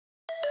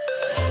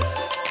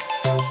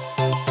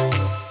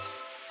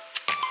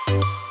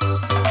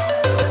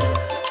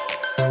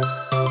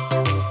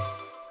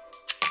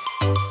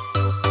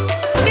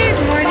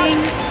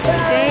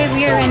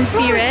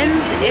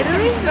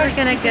we're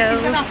gonna go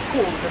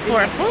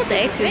for a full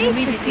day today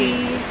to see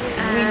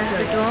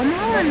the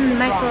Duomo and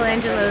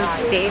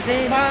Michelangelo's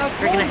David.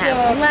 We're gonna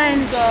have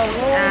lunch.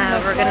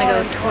 We're gonna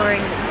go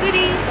touring the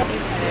city.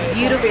 It's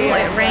beautiful.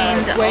 It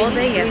rained all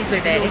day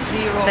yesterday,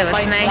 so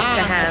it's nice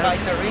to have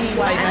a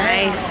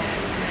nice,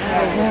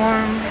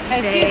 warm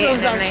day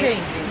and a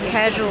nice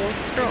casual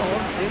stroll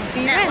through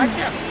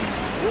Firenze.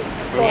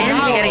 And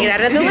we gotta get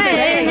out of the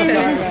way.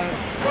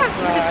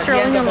 We're just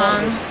strolling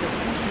along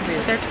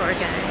with our tour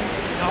guide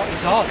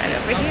right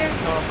over here.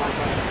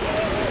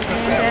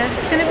 And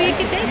it's gonna be a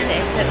good day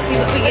today. Let's see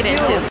what we get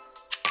into.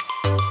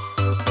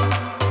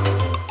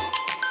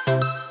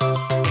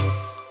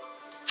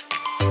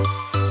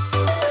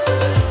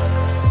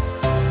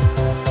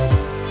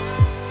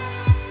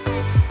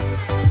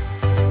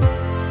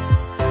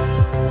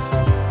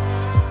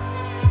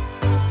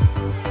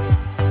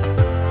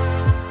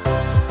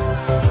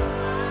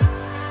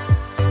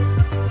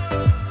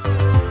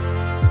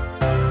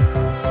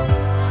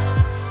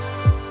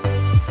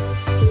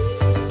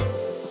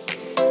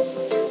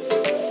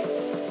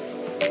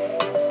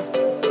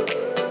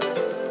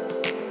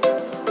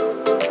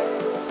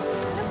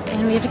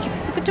 And we have to keep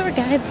up with the tour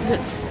guides, so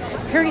just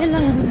hurry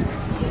along.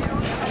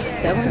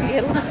 Don't want to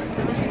get lost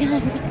with this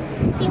behind me.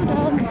 Hello,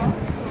 dog.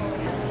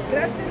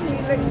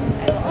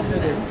 I lost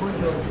them.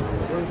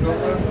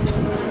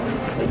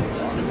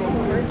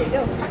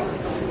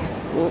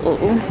 Whoa.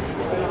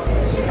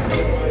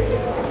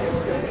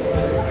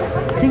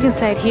 I think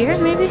inside here,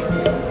 maybe?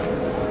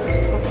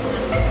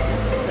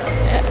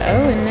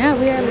 Uh-oh, and now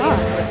we are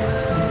lost.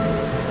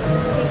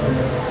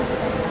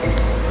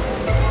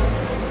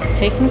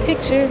 Taking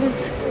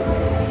pictures.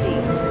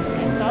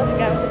 I saw the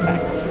guy with the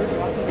back.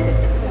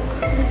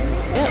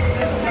 Yep.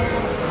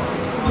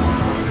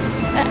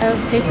 Uh-oh,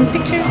 taking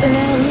pictures and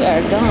now we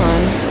are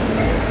gone.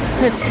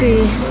 Let's see,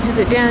 is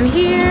it down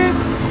here?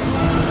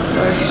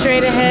 Or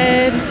straight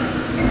ahead?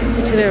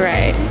 Or to the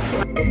right?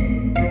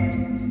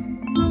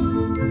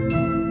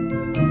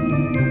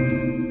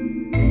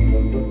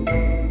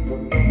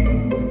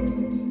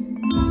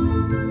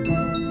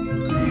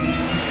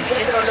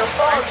 Just finished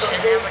lunch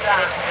and now we're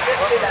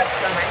headed to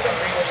the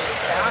Michelangelo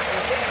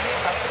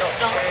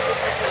sculpture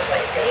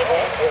by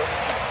David.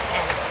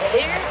 And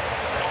here,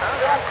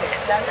 at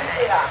the side,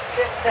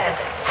 look at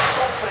this.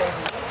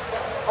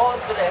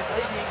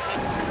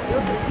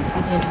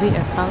 And we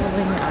are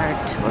following our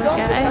tour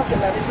guide to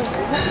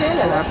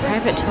our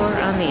private tour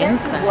on the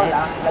inside.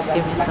 Just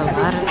giving us a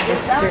lot of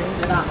history,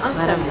 a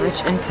lot of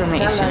rich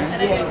information.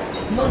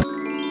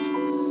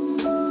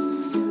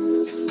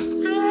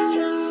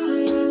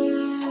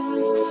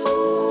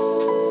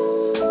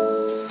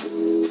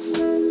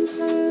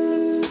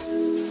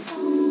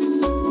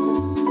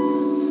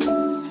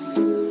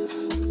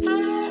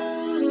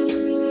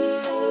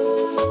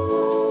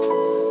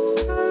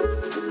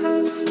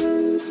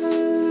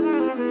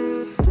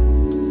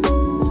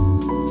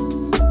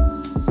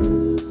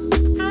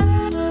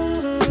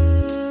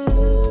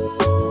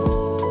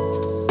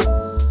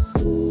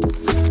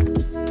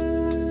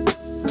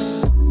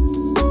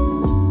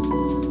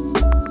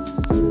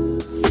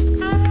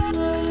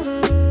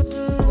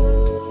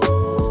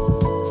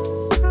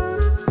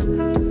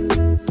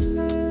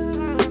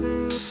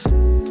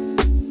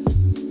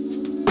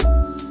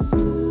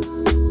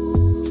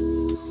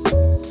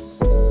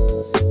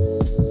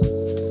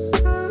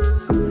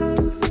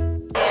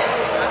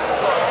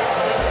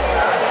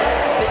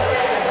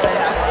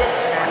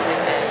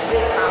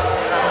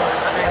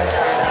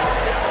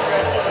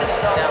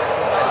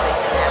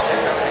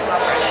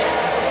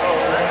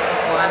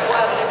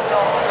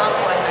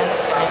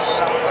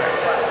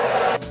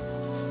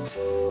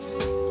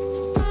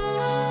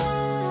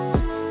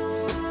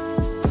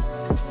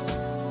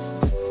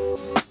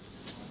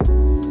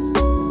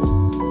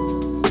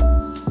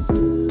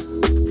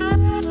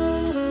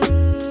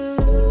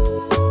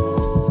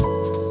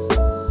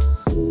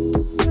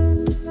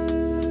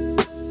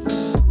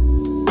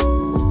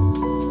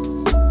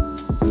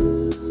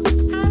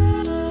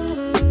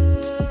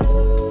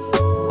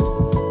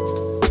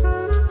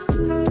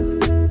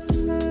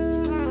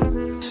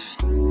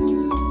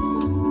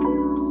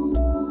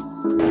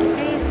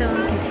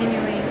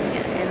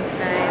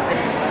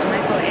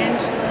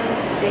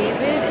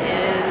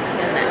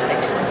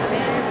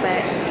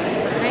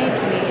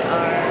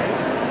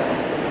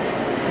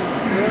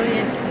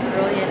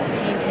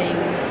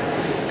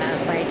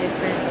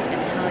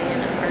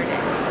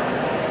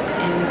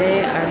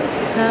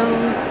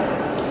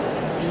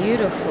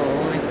 Beautiful,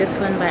 like this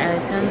one by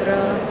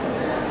Alessandro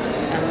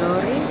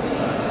Allori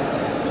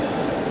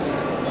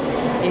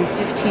in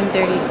 1535,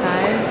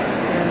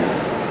 the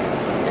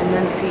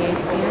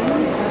Annunciation.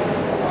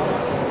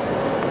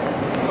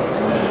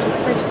 Just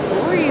such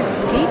glorious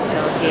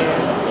detail here.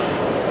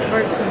 It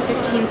works from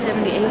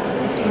 1578 to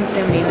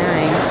 1579,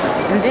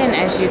 and then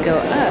as you go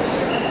up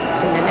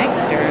in the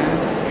next room,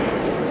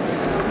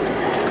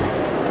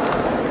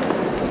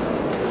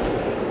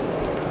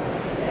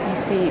 you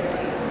see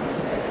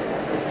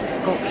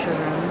sculpture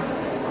room.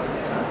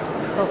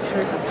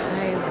 Sculptures as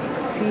high as the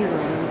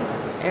ceilings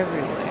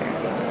everywhere.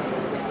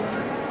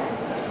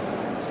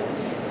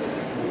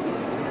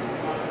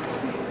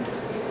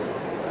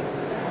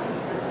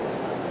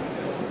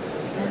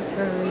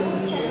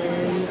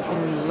 hurry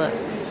and look.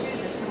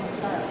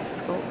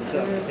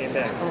 Sculptures,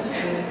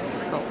 sculptures,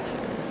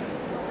 sculptures.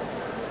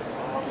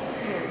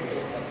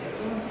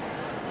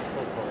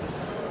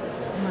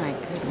 My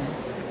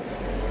goodness.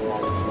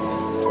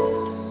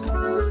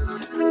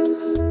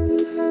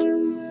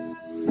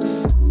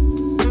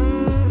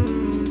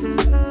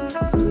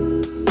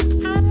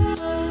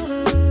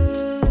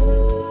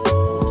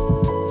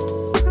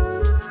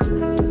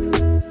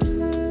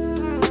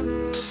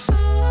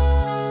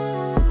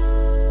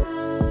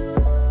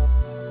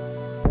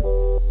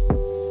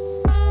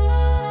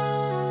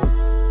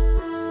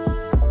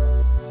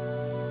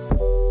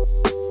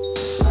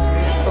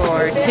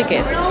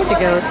 Tickets to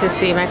go to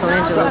see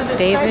Michelangelo's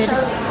David.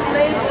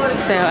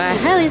 So I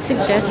highly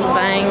suggest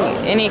buying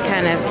any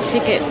kind of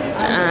ticket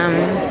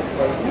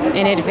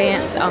in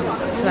advance. So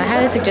I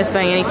highly suggest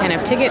buying any kind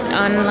of ticket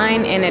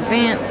online in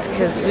advance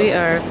because we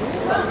are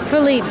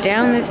fully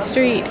down the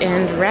street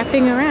and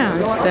wrapping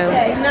around. So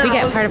we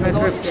got part of a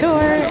group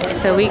tour,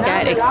 so we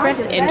got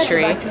express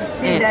entry,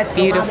 and it's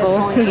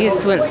beautiful. We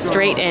just went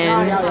straight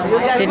in,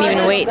 didn't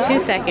even wait 2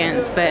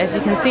 seconds, but as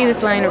you can see,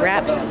 this line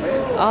wraps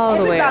all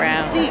the way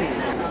around.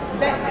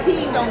 That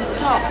thing on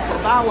top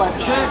of our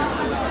church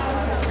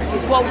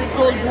is what we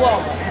call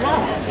walls.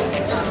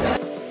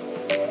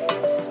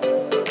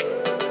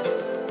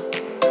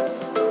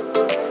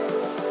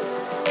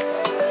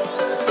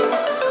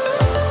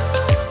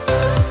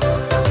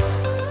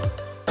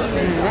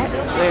 And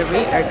that's where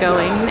we are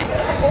going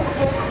next.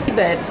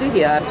 Ghiberti,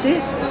 the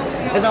artist,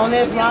 and on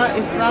his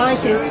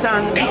right is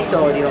San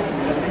Vittorio.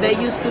 They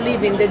used to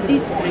live in the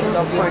district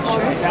of Fiore,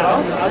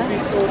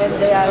 and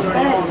they are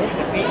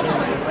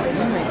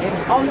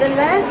on the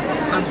left,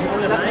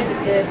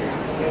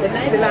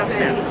 the last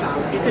map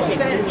is the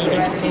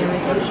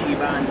famous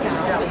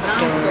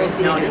doors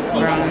made of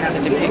bronze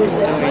that depict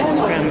stories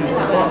from the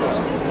Bible.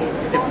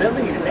 The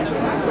building in the back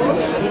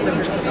is a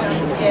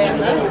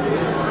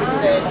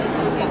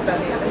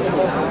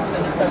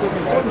because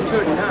in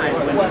 1439,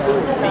 when this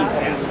building was being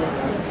passed,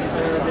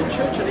 the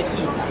church of the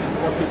east,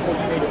 what we call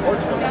today the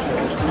Orthodox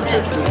Church, the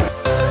church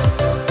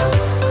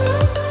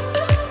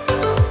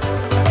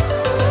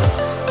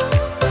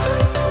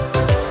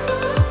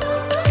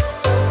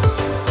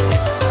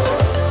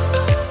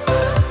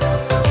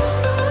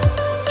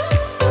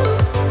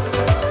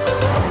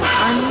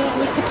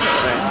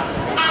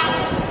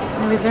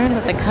we learned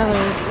that the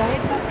colors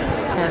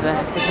have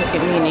a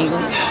significant meaning.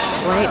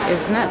 White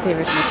is not the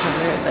original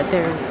color, but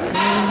there's green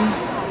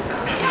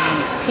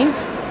and pink,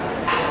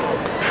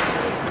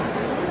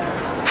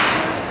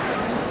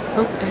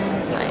 hope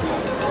and life.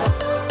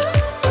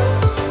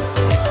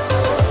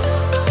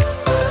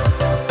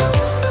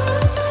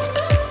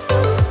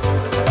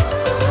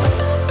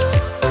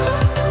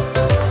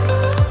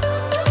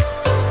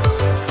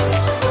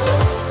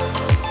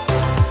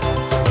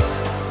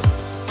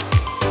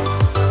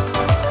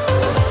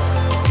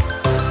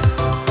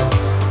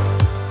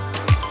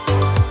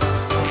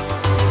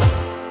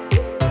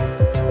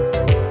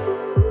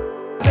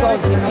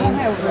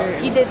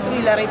 Qui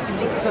détruit la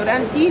République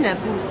florentine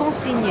pour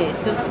consigner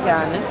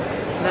Toscane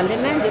dans les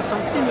mains de son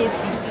premier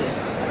fils,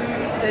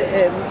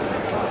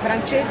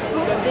 Francesco,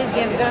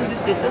 deuxième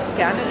grand-duc de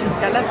Toscane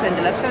jusqu'à la fin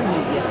de la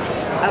famille,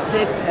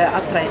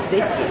 après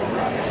des siècles.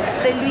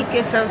 C'est lui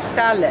qui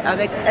s'installe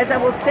avec, as I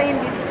was saying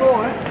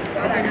before,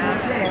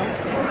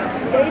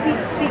 David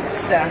speaks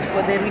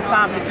for the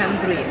Republican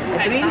dream,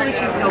 a dream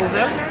which is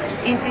over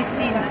in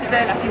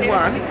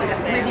 1531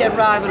 with the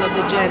arrival of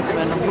the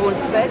gentleman on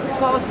horseback,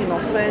 Cosimo,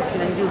 first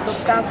and Duke of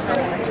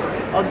Tuscany,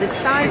 of the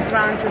side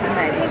branch of the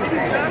Medici.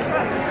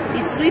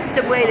 He sweeps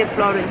away the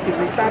Florentine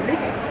Republic,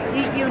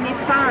 he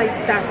unifies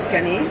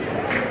Tuscany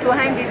to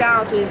hand it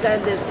out to his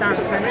eldest son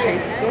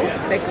Francesco,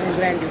 second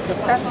Grand Duke of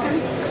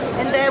Tuscany,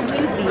 and there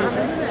will be,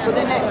 for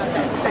the next 2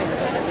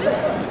 centuries,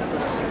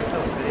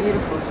 such a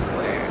beautiful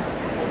square.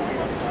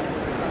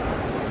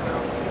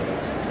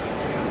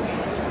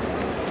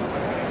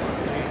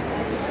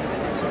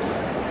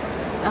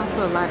 There's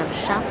also a lot of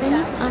shopping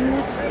on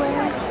this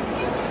square.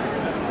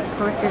 Of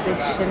course, there's a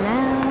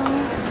Chanel,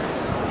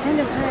 kind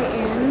of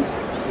high-end,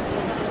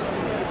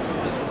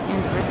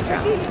 and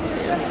restaurants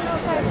too.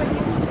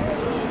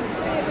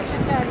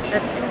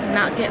 Let's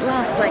not get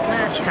lost like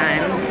last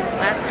time.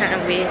 Last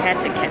time we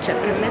had to catch up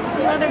and miss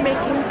the leather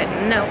making, but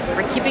no,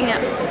 we're keeping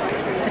up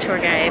with the tour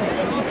guide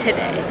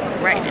today,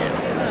 right now.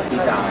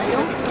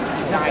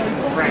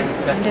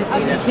 And as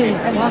we continue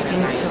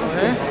walking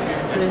tour,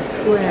 the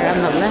square on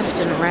the left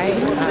and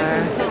right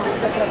are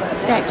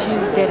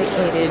statues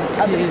dedicated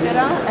to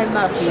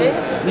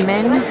the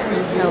men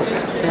who helped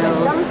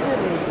build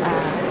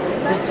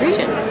this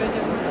region.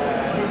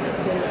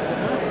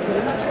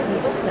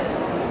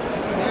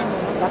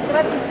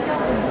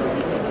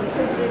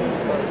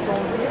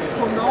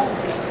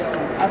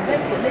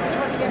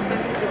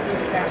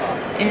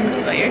 And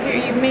while you're here,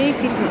 you may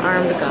see some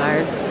armed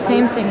guards.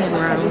 Same thing in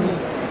Rome.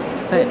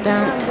 But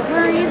don't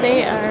worry,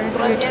 they are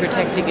here to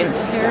protect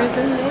against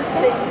terrorism, they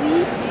say.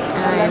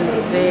 And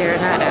they are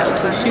not out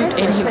to shoot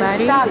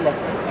anybody.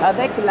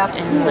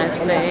 unless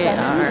they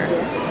are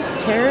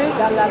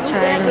terrorists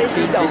trying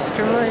to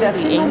destroy the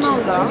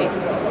ancient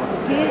cities.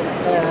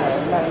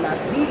 La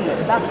ville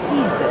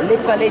baptise les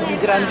palais du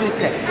Grand-Duc.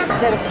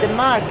 There's the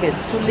market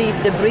to leave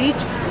the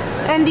bridge,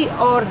 and he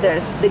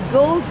orders the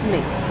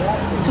goldsmith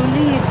to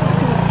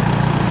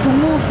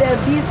move their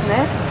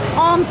business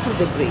onto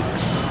the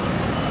bridge.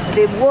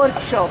 The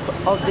workshop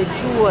of the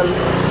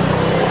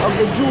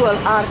jewel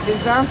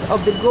artisans,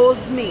 of the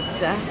goldsmith.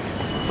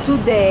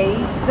 Today,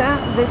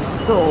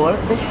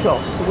 the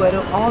shops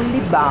were only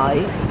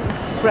buy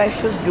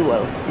precious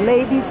jewels.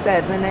 Ladies'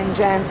 heaven and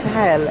gents'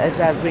 hell, as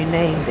I've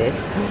renamed it,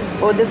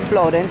 or the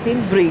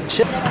Florentine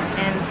bridge.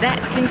 And that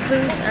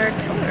concludes our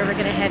tour. We're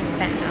gonna head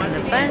back on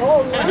the bus.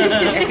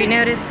 If you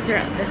notice,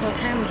 throughout the whole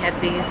time we had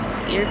these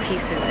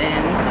earpieces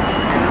in.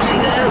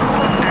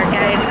 Our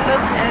guide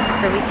spoke to us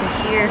so we could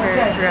hear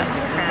her throughout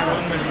the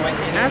crowds.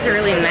 That was a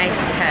really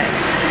nice touch.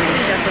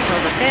 She also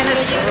told the fan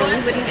so we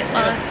wouldn't get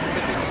lost.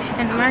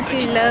 And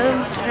Marcy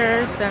loved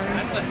her some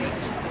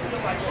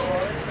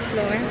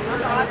Florence.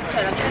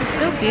 It's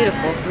so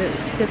beautiful.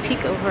 Take a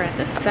peek over at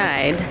the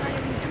side.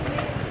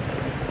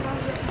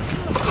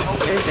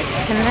 There's a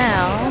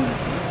canal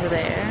over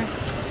there.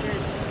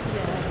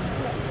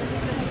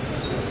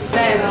 We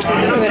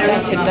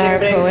went to Dar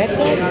Poeta to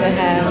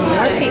have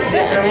more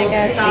pizza, and I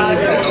got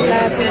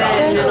the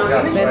buffalo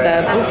pizza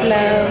with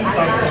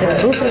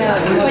buffalo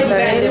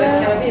mozzarella,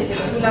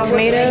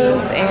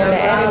 tomatoes, and I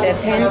added a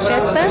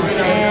pancetta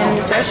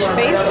and fresh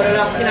basil.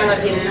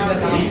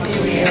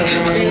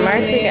 And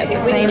Marcy got the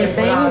same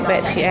thing,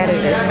 but she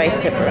added a spice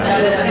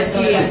pepperoni.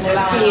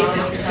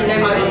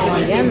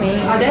 Yummy.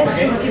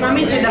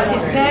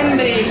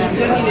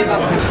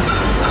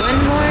 One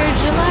more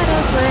gelato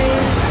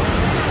place.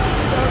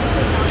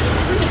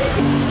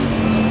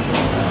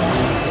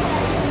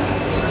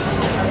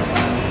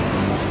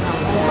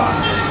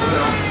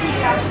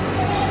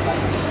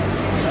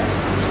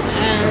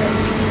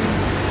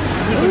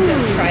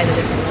 Try the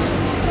different ones.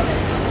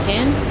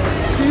 Can?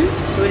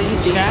 What did you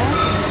try?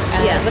 I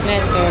was looking at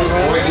the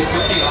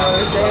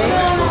rose.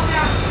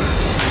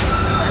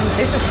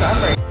 There's a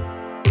strawberry.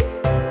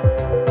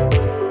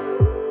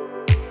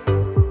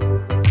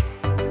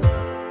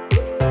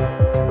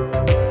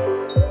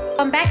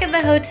 I'm back at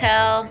the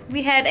hotel.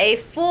 We had a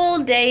full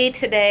day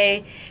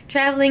today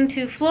traveling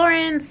to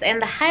Florence,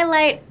 and the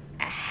highlight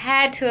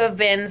had to have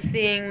been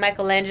seeing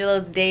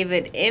Michelangelo's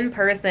David in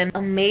person.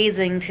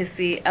 Amazing to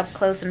see up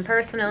close and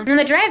personal. On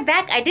the drive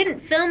back, I didn't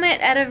film it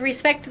out of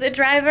respect to the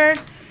driver,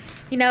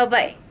 you know,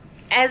 but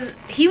as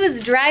he was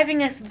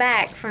driving us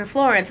back from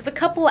Florence, it's a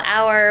couple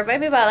hour,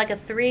 maybe about like a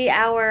 2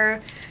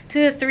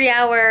 to 3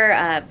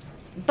 hour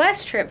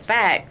bus trip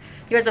back.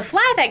 There was a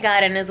fly that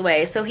got in his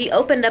way, so he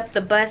opened up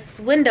the bus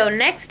window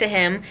next to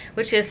him,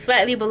 which is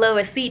slightly below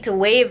a seat, to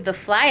wave the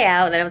fly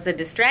out. That was a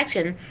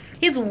distraction.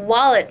 His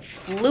wallet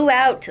flew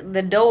out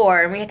the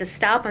door, and we had to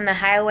stop on the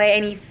highway,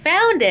 and he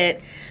found it.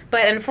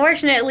 But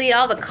unfortunately,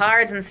 all the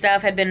cards and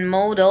stuff had been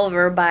mowed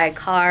over by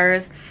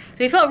cars. So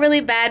we felt really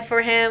bad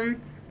for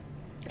him.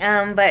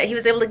 But he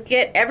was able to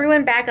get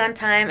everyone back on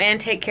time and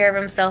take care of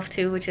himself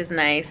too, which is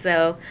nice.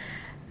 So,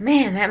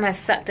 man, that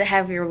must suck to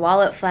have your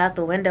wallet fly out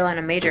the window on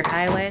a major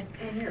highway.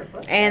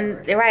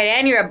 And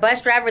you're a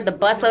bus driver with a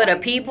busload of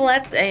people.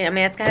 That's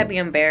gotta be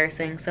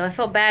embarrassing. So I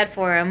felt bad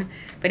for him,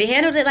 but he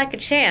handled it like a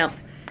champ.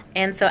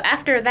 And so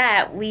after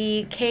that,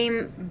 we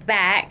came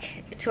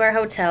back to our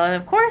hotel, and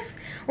of course,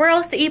 where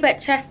else to eat but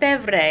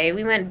Trastevere?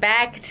 We went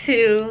back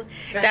to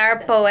Dar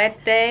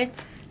Poeta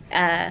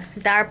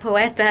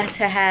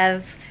to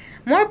have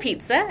more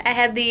pizza. I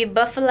had the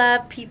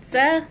buffalo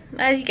pizza,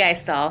 as you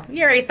guys saw.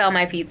 You already saw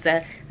my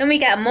pizza. Then we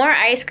got more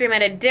ice cream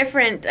at a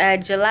different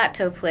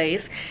gelato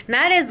place.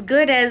 Not as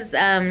good as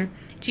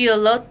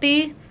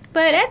Giolotti,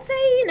 but I'd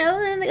say, you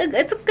know,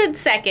 it's a good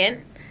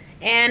second.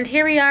 And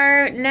here we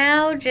are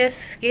now,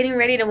 just getting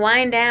ready to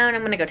wind down.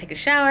 I'm gonna go take a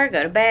shower,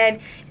 go to bed.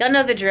 Y'all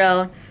know the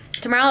drill.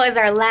 Tomorrow is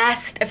our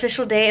last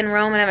official day in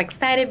Rome, and I'm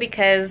excited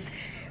because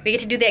we get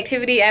to do the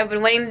activity I've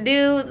been wanting to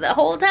do the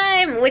whole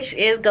time, which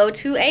is go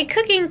to a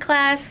cooking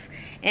class.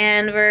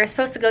 And we're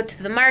supposed to go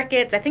to the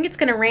markets. I think it's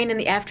gonna rain in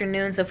the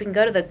afternoon, so if we can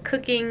go to the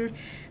cooking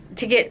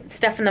to get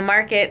stuff in the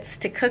markets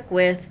to cook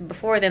with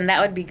before then,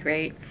 that would be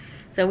great.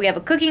 So we have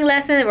a cooking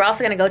lesson. We're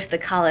also gonna go to the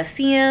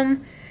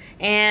Colosseum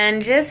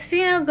and just,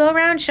 you know, go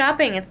around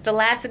shopping. It's the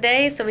last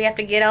day, so we have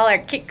to get all our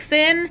kicks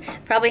in.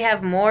 Probably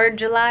have more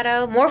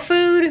gelato, more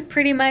food,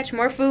 pretty much.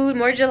 More food,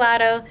 more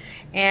gelato,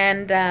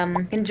 and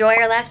enjoy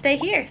our last day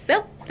here.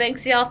 So,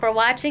 thanks y'all for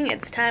watching.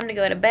 It's time to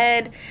go to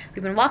bed.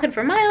 We've been walking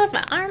for miles.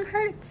 My arm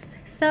hurts.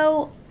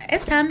 So,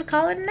 it's time to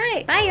call it a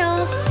night. Bye,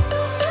 y'all.